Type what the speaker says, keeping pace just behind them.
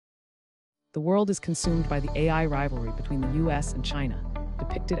The world is consumed by the AI rivalry between the US and China,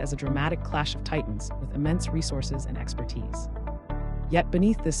 depicted as a dramatic clash of titans with immense resources and expertise. Yet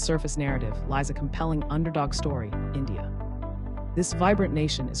beneath this surface narrative lies a compelling underdog story: India. This vibrant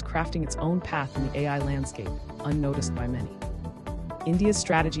nation is crafting its own path in the AI landscape, unnoticed by many. India's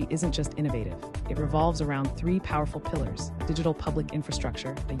strategy isn't just innovative, it revolves around three powerful pillars: digital public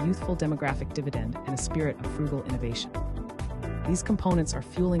infrastructure, a youthful demographic dividend, and a spirit of frugal innovation. These components are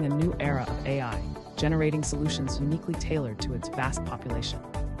fueling a new era of AI, generating solutions uniquely tailored to its vast population.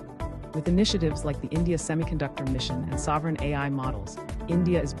 With initiatives like the India Semiconductor Mission and sovereign AI models,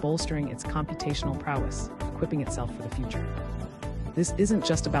 India is bolstering its computational prowess, equipping itself for the future. This isn't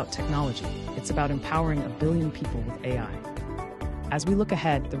just about technology, it's about empowering 1 billion people with AI. As we look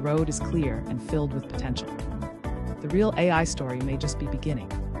ahead, the road is clear and filled with potential. The real AI story may just be beginning,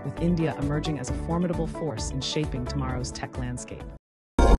 with India emerging as a formidable force in shaping tomorrow's tech landscape.